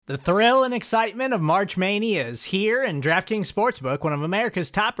The thrill and excitement of March Mania is here, and DraftKings Sportsbook, one of America's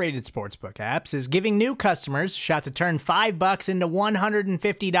top-rated sportsbook apps, is giving new customers a shot to turn $5 into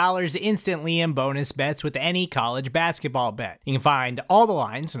 $150 instantly in bonus bets with any college basketball bet. You can find all the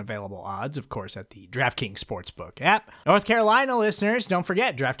lines and available odds, of course, at the DraftKings Sportsbook app. North Carolina listeners, don't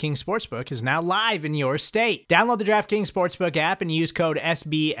forget, DraftKings Sportsbook is now live in your state. Download the DraftKings Sportsbook app and use code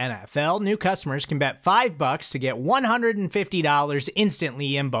SBNFL. New customers can bet $5 to get $150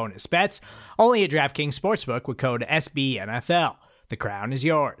 instantly in bonus bets, only at DraftKings Sportsbook with code SBNFL. The crown is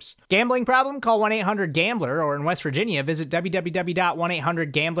yours. Gambling problem? Call 1-800-GAMBLER, or in West Virginia, visit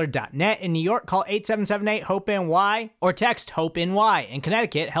www.1800gambler.net. In New York, call 877-8-HOPE-NY or text HOPE-NY. In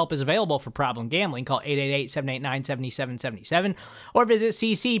Connecticut, help is available for problem gambling. Call 888-789-7777 or visit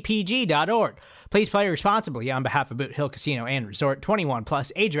ccpg.org. Please play responsibly on behalf of Boot Hill Casino and Resort. 21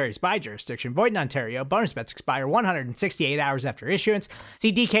 plus, age varies by jurisdiction. Void in Ontario. Bonus bets expire 168 hours after issuance.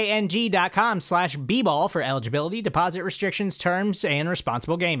 See dkng.com/bball for eligibility, deposit restrictions, terms, and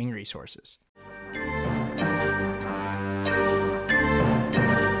responsible gaming resources.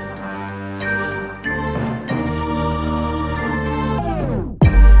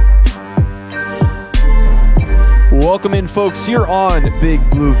 Welcome in, folks, here on Big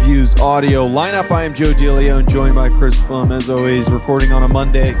Blue Views Audio Lineup. I am Joe DeLeon, joined by Chris Flum, as always, recording on a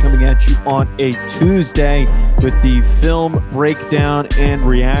Monday, coming at you on a Tuesday with the film breakdown and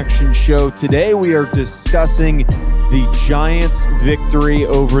reaction show. Today we are discussing the Giants' victory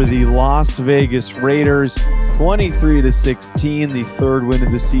over the Las Vegas Raiders, 23-16, the third win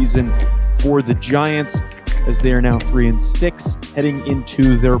of the season for the Giants, as they are now 3-6, heading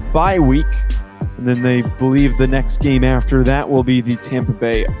into their bye week. And then they believe the next game after that will be the Tampa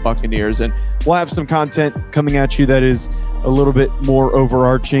Bay Buccaneers. And we'll have some content coming at you that is a little bit more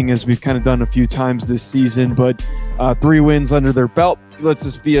overarching, as we've kind of done a few times this season. But 3 wins under their belt lets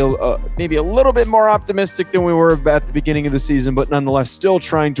us be maybe a little bit more optimistic than we were at the beginning of the season, but nonetheless still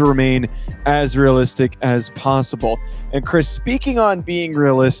trying to remain as realistic as possible. And Chris, speaking on being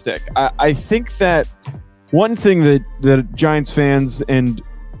realistic, I think that one thing that Giants fans and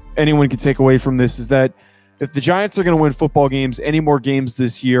anyone can take away from this is that if the Giants are going to win football games, any more games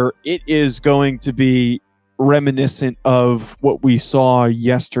this year, it is going to be reminiscent of what we saw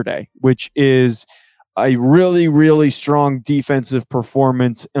yesterday, which is a really, really strong defensive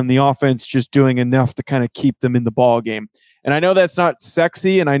performance and the offense just doing enough to kind of keep them in the ball game. And I know that's not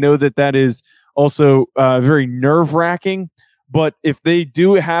sexy, and I know that is also very nerve-wracking. But if they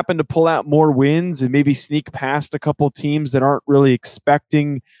do happen to pull out more wins and maybe sneak past a couple teams that aren't really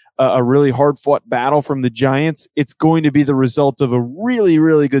expecting a really hard-fought battle from the Giants, it's going to be the result of a really,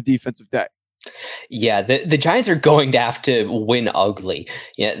 really good defensive day. Yeah, the Giants are going to have to win ugly.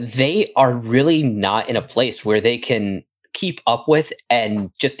 Yeah, they are really not in a place where they can keep up with and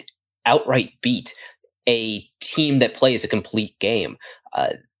just outright beat a team that plays a complete game.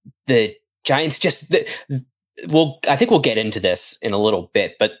 The Giants just... I think we'll get into this in a little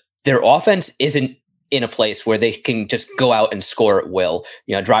bit, but their offense isn't in a place where they can just go out and score at will,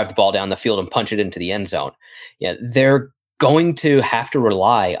 drive the ball down the field and punch it into the end zone. Yeah, they're going to have to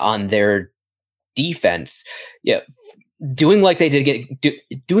rely on their defense, doing like they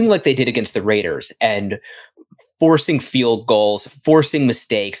did against the Raiders and forcing field goals, forcing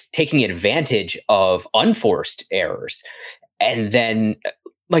mistakes, taking advantage of unforced errors, and then,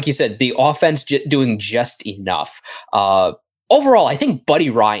 like you said, the offense doing just enough. Overall, I think Buddy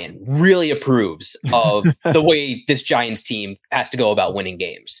Ryan really approves of the way this Giants team has to go about winning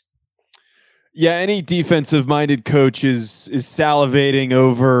games. Yeah, any defensive-minded coach is salivating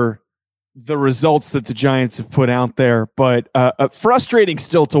over the results that the Giants have put out there. But frustrating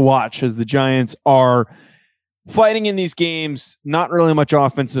still to watch, as the Giants are fighting in these games, not really much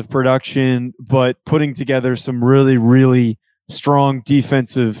offensive production, but putting together some really, really strong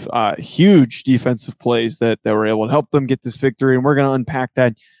defensive, huge defensive plays that were able to help them get this victory. And we're going to unpack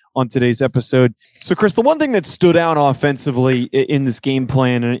that on today's episode. So, Chris, the one thing that stood out offensively in this game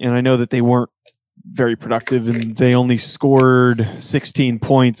plan, and I know that they weren't very productive and they only scored 16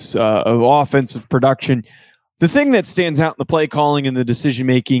 points of offensive production. The thing that stands out in the play calling and the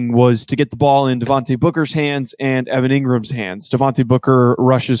decision-making was to get the ball in Devontae Booker's hands and Evan Ingram's hands. Devontae Booker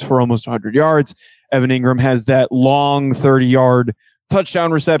rushes for almost 100 yards. Evan Ingram has that long 30-yard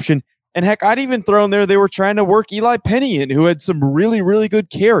touchdown reception. And heck, I'd even throw in there they were trying to work Eli Penny in, who had some really, really good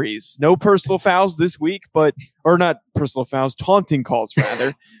carries. No personal fouls this week, or not personal fouls, taunting calls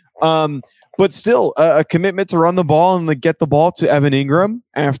rather. But still, a commitment to run the ball and to get the ball to Evan Ingram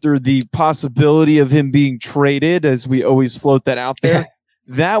after the possibility of him being traded, as we always float that out there.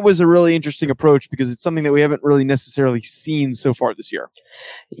 that was a really interesting approach because it's something that we haven't really necessarily seen so far this year.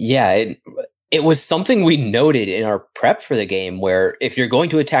 Yeah, it was something we noted in our prep for the game where if you're going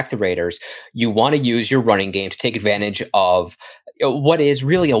to attack the Raiders, you want to use your running game to take advantage of what is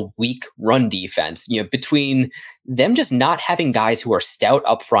really a weak run defense. Between them just not having guys who are stout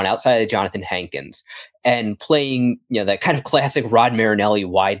up front outside of Jonathan Hankins and playing, that kind of classic Rod Marinelli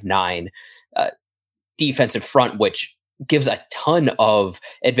wide nine defensive front, which gives a ton of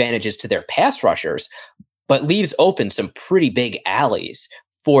advantages to their pass rushers, but leaves open some pretty big alleys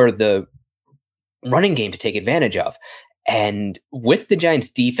for the running game to take advantage of. And with the Giants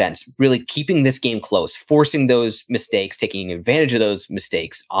defense really keeping this game close, forcing those mistakes, taking advantage of those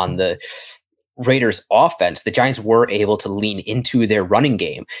mistakes on the Raiders offense, the Giants were able to lean into their running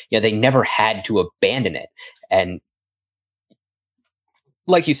game. They never had to abandon it. And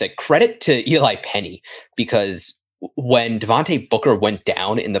like you said, credit to Eli Penny, because when Devontae Booker went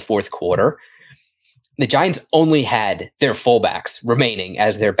down in the fourth quarter, the Giants only had their fullbacks remaining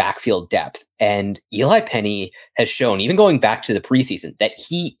as their backfield depth. And Eli Penny has shown, even going back to the preseason, that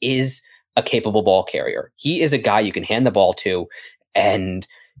he is a capable ball carrier. He is a guy you can hand the ball to and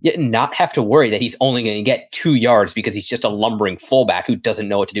yet not have to worry that he's only going to get 2 yards because he's just a lumbering fullback who doesn't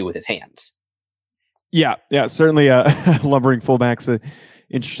know what to do with his hands. Yeah, certainly lumbering fullback's a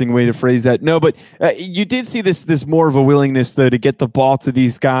interesting way to phrase that. No, but you did see this more of a willingness, though, to get the ball to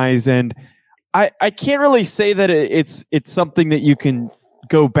these guys. And I can't really say that it's something that you can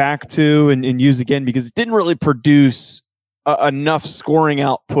go back to and use again, because it didn't really produce enough scoring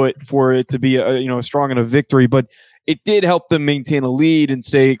output for it to be a strong enough victory. But it did help them maintain a lead and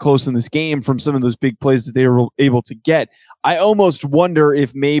stay close in this game from some of those big plays that they were able to get. I almost wonder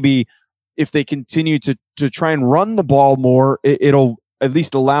if maybe if they continue to try and run the ball more, it'll at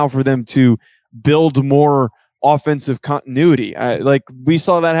least allow for them to build more offensive continuity. Like we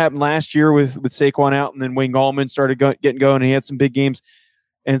saw that happen last year with Saquon out, and then Wayne Gallman started getting going, and he had some big games.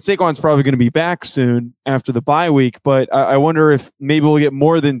 And Saquon's probably going to be back soon after the bye week, but I wonder if maybe we'll get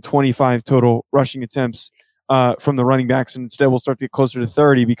more than 25 total rushing attempts from the running backs, and instead we'll start to get closer to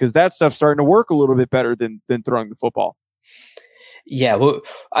 30, because that stuff's starting to work a little bit better than throwing the football. Yeah, well,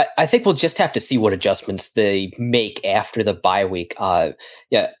 I think we'll just have to see what adjustments they make after the bye week.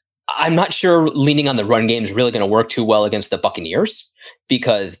 I'm not sure leaning on the run game is really going to work too well against the Buccaneers,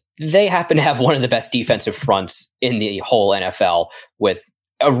 because they happen to have one of the best defensive fronts in the whole NFL, with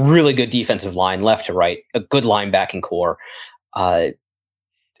a really good defensive line left to right, a good linebacking core.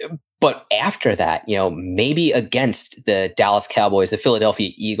 But after that, maybe against the Dallas Cowboys, the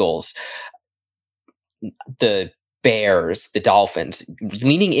Philadelphia Eagles, the Bears, the Dolphins,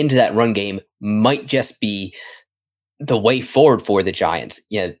 leaning into that run game might just be the way forward for the Giants.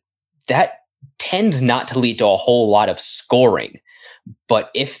 That tends not to lead to a whole lot of scoring.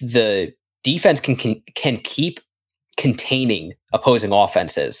 But if the defense can keep containing opposing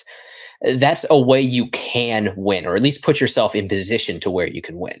offenses, that's a way you can win, or at least put yourself in position to where you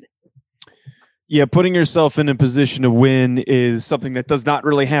can win. Yeah, putting yourself in a position to win is something that does not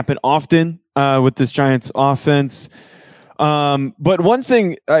really happen often with this Giants offense. But one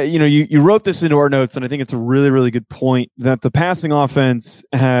thing, you wrote this into our notes, and I think it's a really, really good point, that the passing offense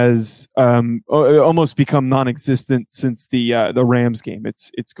has almost become non-existent since the Rams game.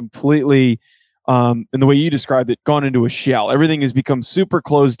 It's completely, in the way you described it, gone into a shell. Everything has become super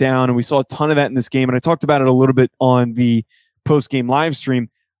closed down, and we saw a ton of that in this game. And I talked about it a little bit on the post-game live stream.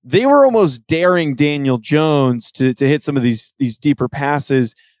 They were almost daring Daniel Jones to hit some of these deeper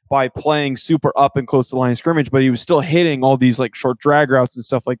passes by playing super up and close to the line of scrimmage, but he was still hitting all these like short drag routes and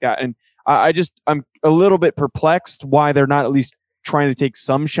stuff like that. And I'm a little bit perplexed why they're not at least trying to take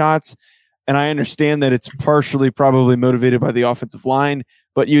some shots. And I understand that it's partially probably motivated by the offensive line,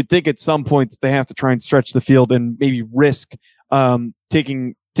 but you'd think at some point that they have to try and stretch the field and maybe risk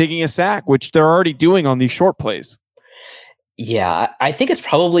taking a sack, which they're already doing on these short plays. Yeah, I think it's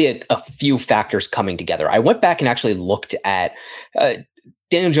probably a few factors coming together. I went back and actually looked at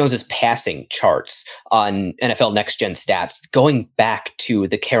Daniel Jones's passing charts on NFL Next Gen Stats going back to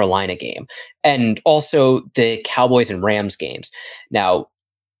the Carolina game and also the Cowboys and Rams games. Now,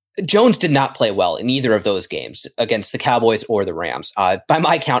 Jones did not play well in either of those games against the Cowboys or the Rams. By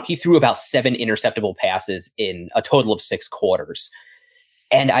my count, he threw about 7 interceptable passes in a total of 6 quarters.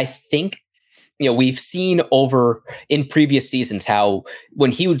 And I think we've seen over in previous seasons how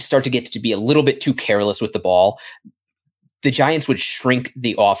when he would start to get to be a little bit too careless with the ball, the Giants would shrink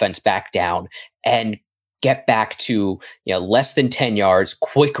the offense back down and get back to less than 10 yards,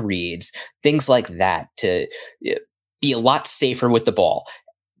 quick reads, things like that, to be a lot safer with the ball.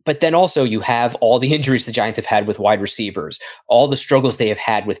 But then also you have all the injuries the Giants have had with wide receivers, all the struggles they have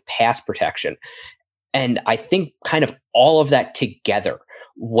had with pass protection. And I think kind of all of that together,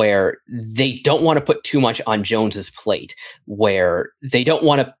 where they don't want to put too much on Jones's plate, where they don't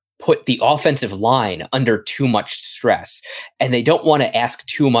want to put the offensive line under too much stress, and they don't want to ask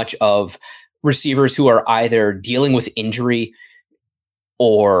too much of receivers who are either dealing with injury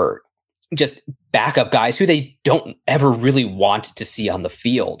or just backup guys who they don't ever really want to see on the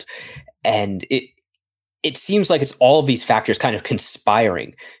field. And it seems like it's all of these factors kind of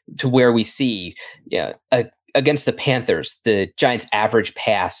conspiring to where we see against the Panthers, the Giants' average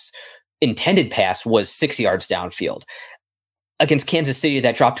intended pass was 6 yards downfield. Against Kansas City,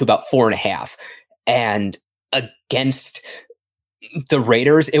 that dropped to about 4.5. And against the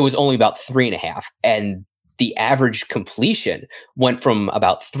Raiders, it was only about 3.5. And the average completion went from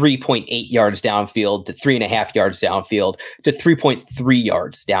about 3.8 yards downfield to 3.5 yards downfield to 3.3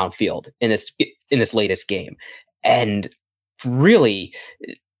 yards downfield in this latest game. And really,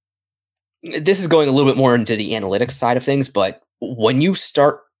 this is going a little bit more into the analytics side of things, but when you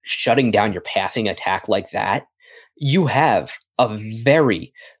start shutting down your passing attack like that, you have a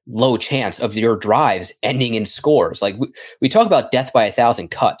very low chance of your drives ending in scores. Like we talk about death by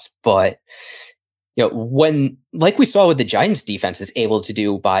 1,000 cuts, but when, like we saw with the Giants defense is able to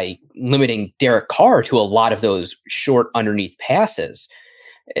do by limiting Derek Carr to a lot of those short underneath passes,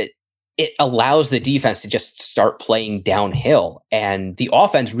 it allows the defense to just start playing downhill, and the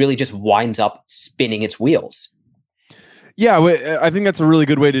offense really just winds up spinning its wheels. Yeah, I think that's a really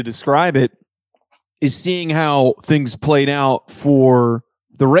good way to describe it, is seeing how things played out for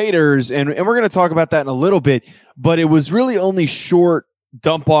the Raiders. And we're going to talk about that in a little bit, but it was really only short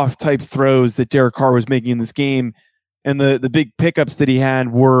dump-off type throws that Derek Carr was making in this game. And the big pickups that he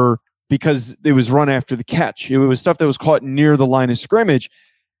had were because it was run after the catch. It was stuff that was caught near the line of scrimmage.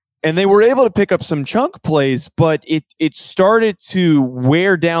 And they were able to pick up some chunk plays, but it started to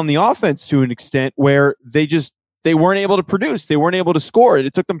wear down the offense to an extent where they weren't able to produce. They weren't able to score.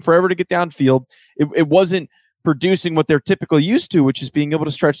 It took them forever to get downfield. It wasn't producing what they're typically used to, which is being able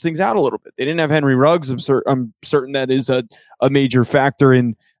to stretch things out a little bit. They didn't have Henry Ruggs. I'm certain that is a major factor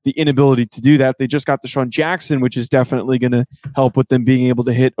in the inability to do that. They just got Deshaun Jackson, which is definitely going to help with them being able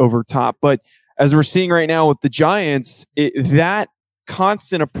to hit over top. But as we're seeing right now with the Giants, that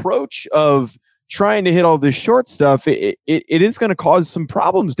constant approach of trying to hit all this short stuff, it is going to cause some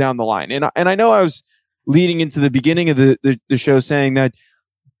problems down the line. And I know I was leading into the beginning of the show saying that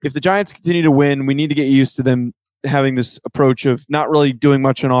if the Giants continue to win, we need to get used to them having this approach of not really doing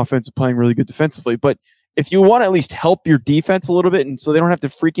much on offense and playing really good defensively. But if you want to at least help your defense a little bit, and so they don't have to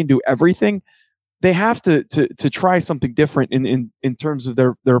freaking do everything, they have to try something different in terms of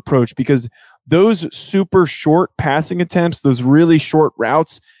their approach, because those super short passing attempts, those really short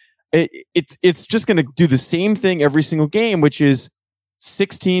routes, it's just going to do the same thing every single game, which is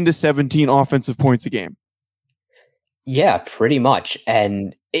 16 to 17 offensive points a game. Yeah, pretty much.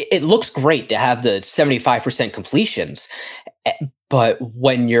 And it looks great to have the 75% completions, but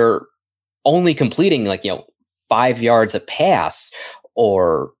when you're only completing 5 yards a pass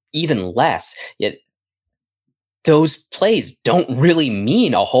or even less, those plays don't really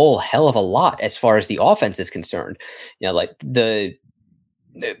mean a whole hell of a lot as far as the offense is concerned.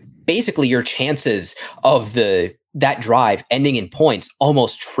 Basically your chances of that drive ending in points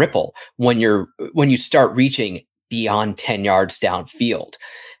almost triple when you start reaching beyond 10 yards downfield.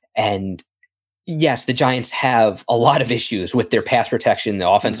 And yes, the Giants have a lot of issues with their pass protection, the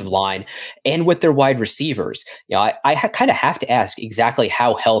offensive line, and with their wide receivers. I kind of have to ask exactly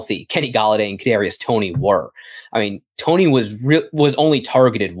how healthy Kenny Golladay and Kadarius Toney were. I mean, Toney was only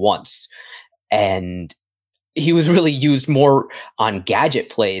targeted once, and he was really used more on gadget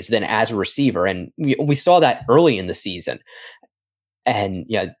plays than as a receiver. And we saw that early in the season. And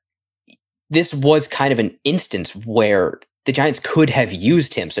this was kind of an instance where the Giants could have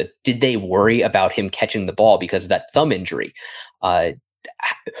used him. So did they worry about him catching the ball because of that thumb injury?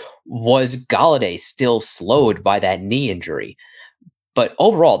 Was Golladay still slowed by that knee injury? But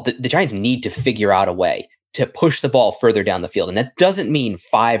overall, the Giants need to figure out a way to push the ball further down the field. And that doesn't mean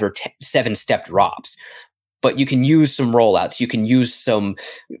 5 or 7 step drops, but you can use some rollouts. You can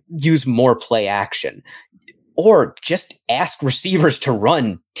use more play action, or just ask receivers to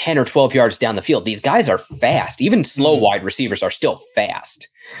run 10 or 12 yards down the field. These guys are fast. Even slow wide receivers are still fast.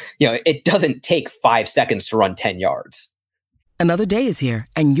 It doesn't take 5 seconds to run 10 yards. Another day is here,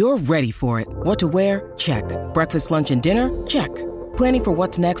 and you're ready for it. What to wear? Check. Breakfast, lunch, and dinner? Check. Planning for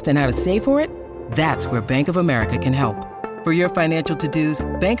what's next and how to save for it? That's where Bank of America can help. For your financial to-dos,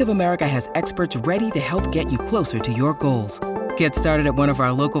 Bank of America has experts ready to help get you closer to your goals. Get started at one of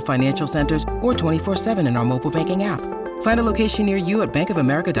our local financial centers or 24/7 in our mobile banking app. Find a location near you at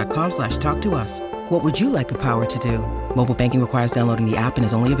bankofamerica.com/talktous. What would you like the power to do? Mobile banking requires downloading the app and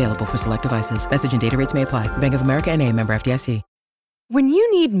is only available for select devices. Message and data rates may apply. Bank of America N.A., member FDIC. When you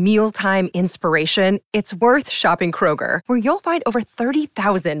need mealtime inspiration, it's worth shopping Kroger, where you'll find over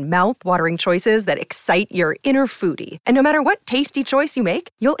 30,000 mouth-watering choices that excite your inner foodie. And no matter what tasty choice you make,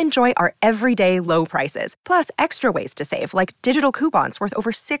 you'll enjoy our everyday low prices, plus extra ways to save, like digital coupons worth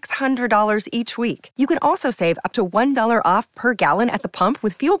over $600 each week. You can also save up to $1 off per gallon at the pump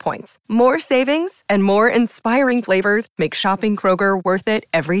with fuel points. More savings and more inspiring flavors make shopping Kroger worth it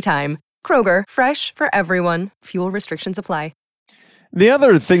every time. Kroger, fresh for everyone. Fuel restrictions apply. The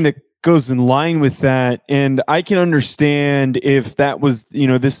other thing that goes in line with that, and I can understand if that was,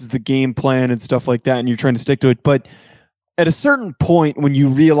 this is the game plan and stuff like that, and you're trying to stick to it. But at a certain point, when you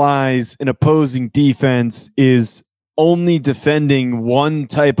realize an opposing defense is only defending one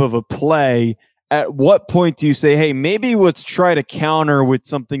type of a play, at what point do you say, hey, maybe let's try to counter with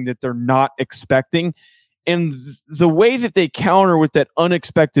something that they're not expecting? And the way that they counter with that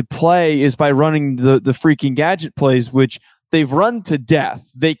unexpected play is by running the freaking gadget plays, which they've run to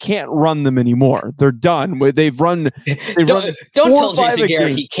death. They can't run them anymore. They're done. They've run. Don't tell Jason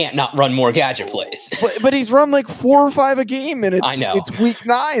Garrett he can't not run more gadget plays. But he's run like 4 or 5 a game, and it's week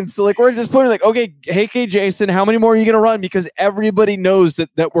 9. So like we're at this point, like, okay, hey Jason, how many more are you going to run? Because everybody knows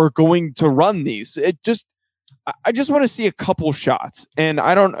that we're going to run these. I just want to see a couple shots, and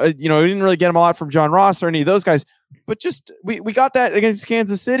I don't, we didn't really get them a lot from John Ross or any of those guys. But just we got that against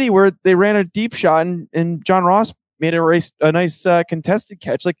Kansas City where they ran a deep shot and John Ross made a nice contested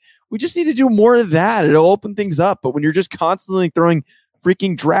catch. Like, we just need to do more of that. It'll open things up. But when you're just constantly throwing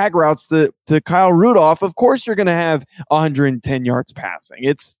freaking drag routes to Kyle Rudolph, of course you're going to have 110 yards passing.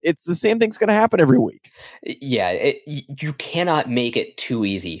 It's the same thing's going to happen every week. Yeah, you cannot make it too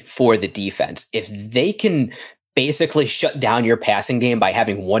easy for the defense. If they can basically shut down your passing game by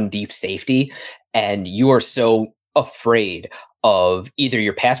having one deep safety, and you are so afraid of either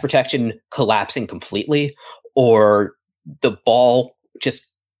your pass protection collapsing completely or the ball just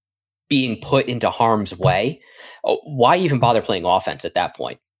being put into harm's way, why even bother playing offense at that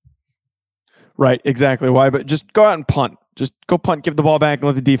point? Right, exactly. Why? But just go out and punt. Just go punt, give the ball back, and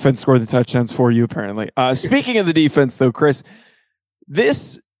let the defense score the touchdowns for you, apparently. Speaking of the defense, though, Chris,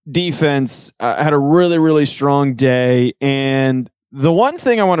 this defense had a really, really strong day. And the one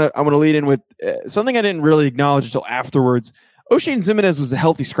thing I want to lead in with, something I didn't really acknowledge until afterwards, Oshane Ximines was a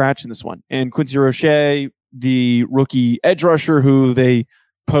healthy scratch in this one. And Quincy Roche, the rookie edge rusher who they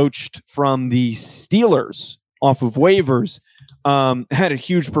poached from the Steelers off of waivers, had a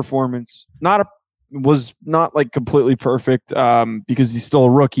huge performance. Was not like completely perfect because he's still a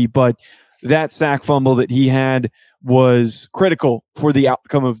rookie, but that sack fumble that he had was critical for the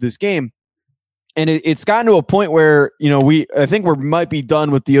outcome of this game. And it's gotten to a point where, I think we might be done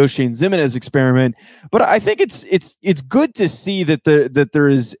with the Oshane Ximines experiment, but I think it's good to see that there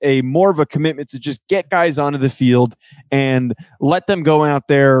is a more of a commitment to just get guys onto the field and let them go out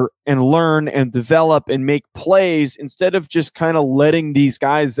there and learn and develop and make plays instead of just kind of letting these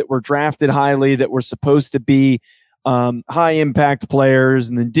guys that were drafted highly, that were supposed to be high impact players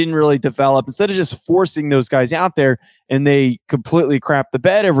and then didn't really develop, instead of just forcing those guys out there and they completely crap the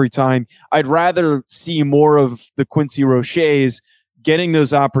bed every time. I'd rather see more of the Quincy Roches getting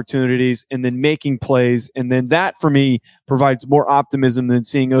those opportunities and then making plays. And then that for me provides more optimism than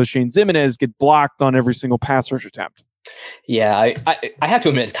seeing Oshane Ximines get blocked on every single pass rush attempt. Yeah, I have to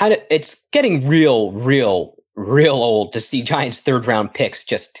admit, it's getting real old to see Giants third round picks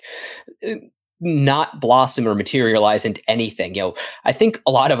just not blossom or materialize into anything. I think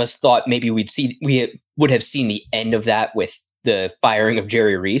a lot of us thought maybe we would have seen the end of that with the firing of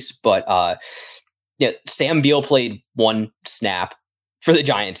Jerry Reese, but Sam Beal played one snap for the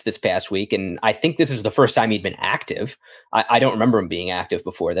Giants this past week, and I think this is the first time he'd been active. I don't remember him being active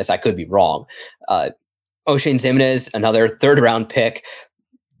before this. I could be wrong. Oshane Ximines, another third round pick,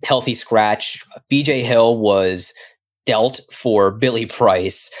 healthy scratch. BJ Hill was dealt for Billy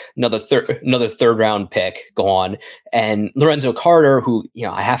Price, another third round pick gone, and Lorenzo Carter, who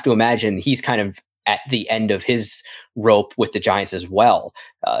I have to imagine he's kind of at the end of his rope with the Giants as well,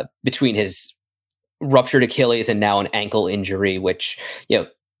 between his ruptured Achilles and now an ankle injury, which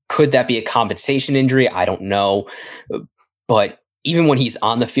could that be a compensation injury? I don't know, but even when he's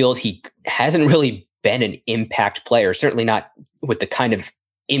on the field, he hasn't really been an impact player. Certainly not with the kind of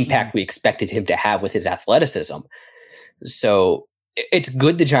impact we expected him to have with his athleticism. So it's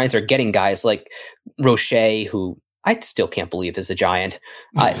good the Giants are getting guys like Roche, who I still can't believe is a Giant.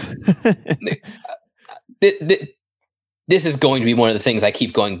 The this is going to be one of the things I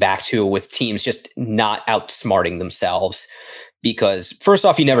keep going back to with teams just not outsmarting themselves. Because first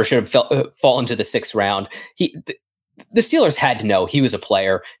off, he never should have fallen to the 6th round. The Steelers had to know he was a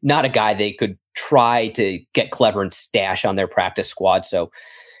player, not a guy they could try to get clever and stash on their practice squad. So,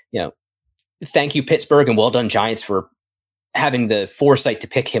 thank you, Pittsburgh, and well done, Giants, for having the foresight to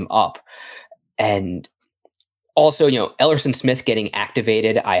pick him up. And also, Ellerson Smith getting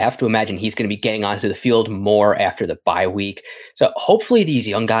activated. I have to imagine he's going to be getting onto the field more after the bye week. So hopefully these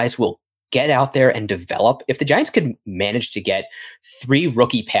young guys will get out there and develop. If the Giants could manage to get 3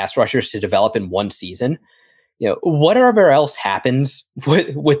 rookie pass rushers to develop in one season, whatever else happens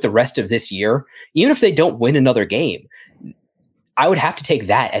with the rest of this year, even if they don't win another game, I would have to take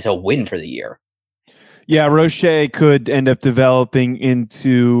that as a win for the year. Yeah, Roche could end up developing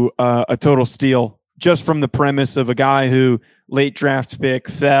into a total steal just from the premise of a guy who late draft pick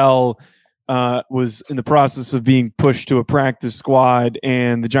fell, was in the process of being pushed to a practice squad,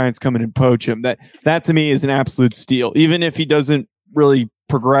 and the Giants come in and poach him. That to me is an absolute steal. Even if he doesn't really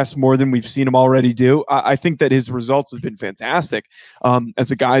progress more than we've seen him already do, I think that his results have been fantastic as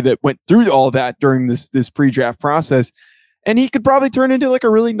a guy that went through all that during this pre-draft process. And he could probably turn into like a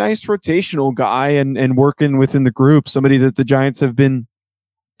really nice rotational guy and working within the group, somebody that the Giants have been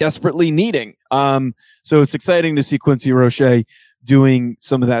desperately needing. So it's exciting to see Quincy Roche doing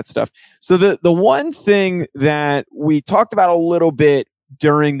some of that stuff. So the one thing that we talked about a little bit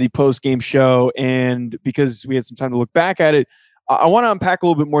during the post-game show, and because we had some time to look back at it, I want to unpack a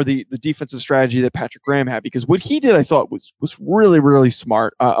little bit more the defensive strategy that Patrick Graham had, because what he did, I thought, was really, really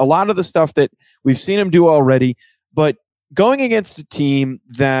smart. A lot of the stuff that we've seen him do already, but going against a team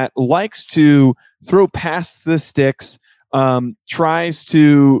that likes to throw past the sticks, tries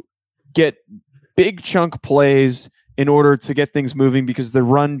to get big chunk plays in order to get things moving because the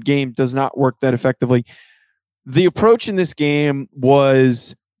run game does not work that effectively. The approach in this game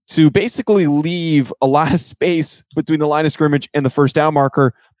was to basically leave a lot of space between the line of scrimmage and the first down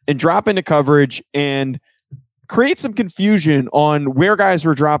marker and drop into coverage and create some confusion on where guys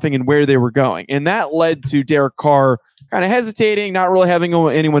were dropping and where they were going. And that led to Derek Carr kind of hesitating, not really having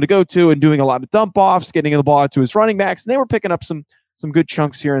anyone to go to, and doing a lot of dump offs, getting the ball out to his running backs. And they were picking up some good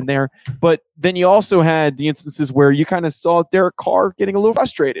chunks here and there. But then you also had the instances where you kind of saw Derek Carr getting a little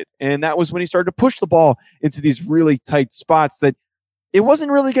frustrated. And that was when he started to push the ball into these really tight spots that it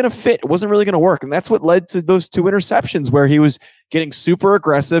wasn't really going to fit. It wasn't really going to work. And that's what led to those 2 interceptions where he was getting super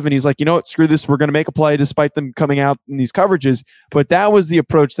aggressive. And he's like, screw this. We're going to make a play despite them coming out in these coverages. But that was the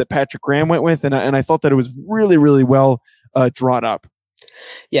approach that Patrick Graham went with. And I thought that it was really, really well drawn up.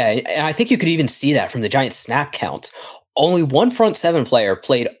 Yeah. And I think you could even see that from the Giants snap count. Only one front 7 player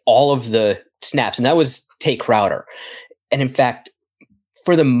played all of the snaps, and that was Tay Crowder. And in fact,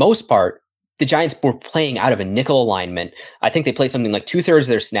 for the most part, the Giants were playing out of a nickel alignment. I think they played something like 2/3 of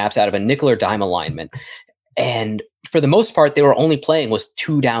their snaps out of a nickel or dime alignment. And for the most part, they were only playing with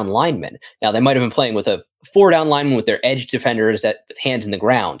 2 down linemen. Now, they might have been playing with a 4 down lineman with their edge defenders with hands in the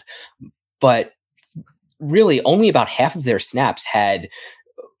ground. But really, only about half of their snaps had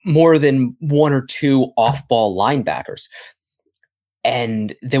more than 1 or 2 off-ball linebackers.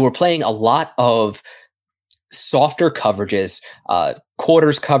 And they were playing a lot of softer coverages,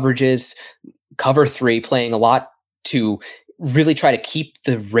 quarters coverages, cover 3, playing a lot to really try to keep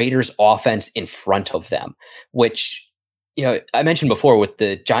the Raiders offense in front of them, which, I mentioned before with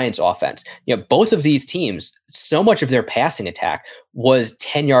the Giants offense, both of these teams, so much of their passing attack was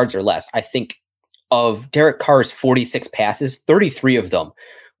 10 yards or less. I think of Derek Carr's 46 passes, 33 of them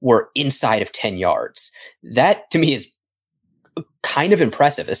were inside of 10 yards. That to me is kind of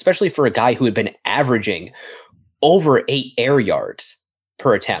impressive, especially for a guy who had been averaging over 8 air yards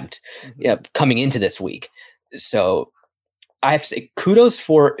per attempt coming into this week. So I have to say kudos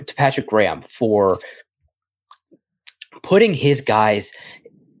to Patrick Graham for putting his guys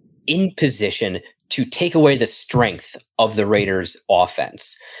in position to take away the strength of the Raiders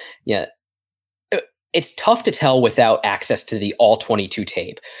offense. Yeah. It's tough to tell without access to the all 22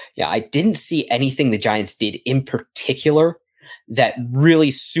 tape. Yeah. I didn't see anything the Giants did in particular that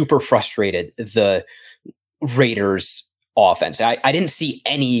really super frustrated the Raiders offense. I didn't see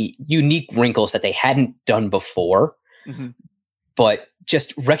any unique wrinkles that they hadn't done before, but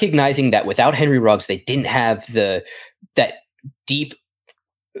just recognizing that without Henry Ruggs, they didn't have that deep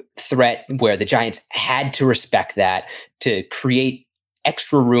threat where the Giants had to respect that to create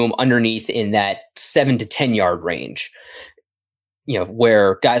extra room underneath in that 7 to 10 yard range,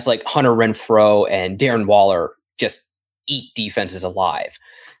 where guys like Hunter Renfrow and Darren Waller just eat defenses alive.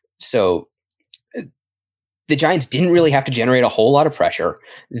 So the Giants didn't really have to generate a whole lot of pressure.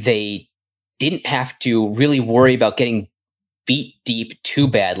 They didn't have to really worry about getting beat deep too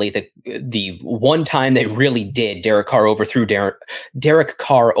badly. The one time they really did, Derek Carr overthrew Darren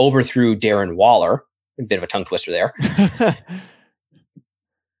Waller. A bit of a tongue twister there.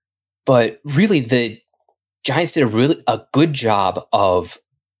 But really, the Giants did a good job of,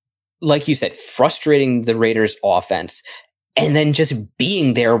 like you said, frustrating the Raiders' offense and then just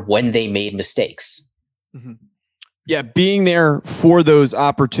being there when they made mistakes. Mm-hmm. Yeah, being there for those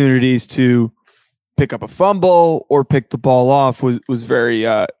opportunities to pick up a fumble or pick the ball off was very,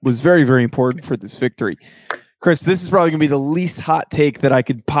 very important for this victory. Chris, this is probably going to be the least hot take that I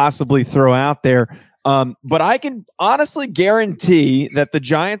could possibly throw out there. But I can honestly guarantee that the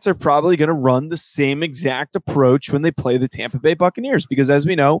Giants are probably going to run the same exact approach when they play the Tampa Bay Buccaneers, because as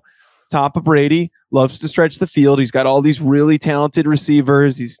we know, Tom Brady loves to stretch the field. He's got all these really talented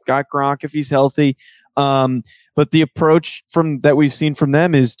receivers. He's got Gronk if he's healthy. But the approach that we've seen from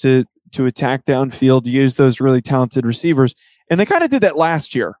them is to attack downfield, use those really talented receivers. And they kind of did that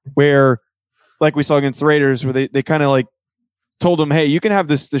last year where, like we saw against the Raiders, where they kind of like told them, hey, you can have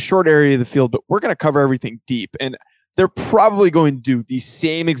the short area of the field, but we're going to cover everything deep. And they're probably going to do the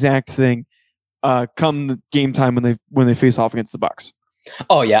same exact thing come the game time when they face off against the Bucs.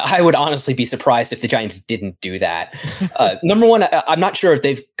 Oh, yeah. I would honestly be surprised if the Giants didn't do that. Number one, I'm not sure if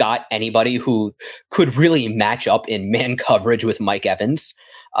they've got anybody who could really match up in man coverage with Mike Evans.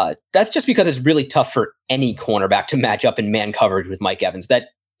 That's just because it's really tough for any cornerback to match up in man coverage with Mike Evans. That,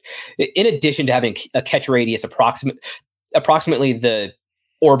 in addition to having a catch radius approximately the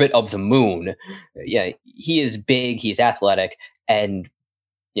orbit of the moon, yeah, he is big, he's athletic, and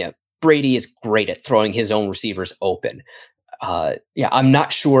yeah, Brady is great at throwing his own receivers open. I'm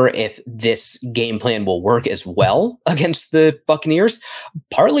not sure if this game plan will work as well against the Buccaneers,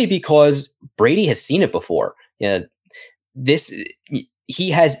 partly because Brady has seen it before. Yeah,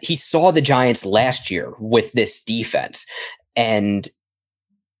 he saw the Giants last year with this defense, and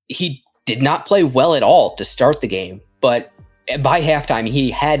he did not play well at all to start the game, but by halftime,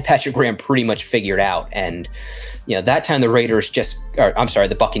 he had Patrick Graham pretty much figured out. And, that time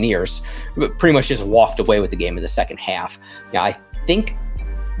the Buccaneers pretty much just walked away with the game in the second half. I think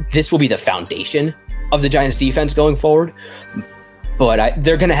this will be the foundation of the Giants defense going forward, but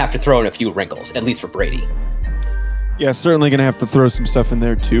they're going to have to throw in a few wrinkles, at least for Brady. Yeah, certainly going to have to throw some stuff in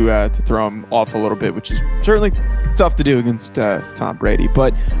there to throw him off a little bit, which is certainly tough to do against Tom Brady.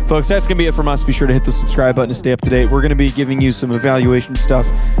 But, folks, that's going to be it from us. Be sure to hit the subscribe button to stay up to date. We're going to be giving you some evaluation stuff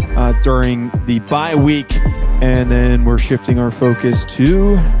during the bye week, and then we're shifting our focus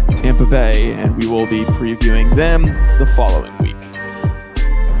to Tampa Bay, and we will be previewing them the following week.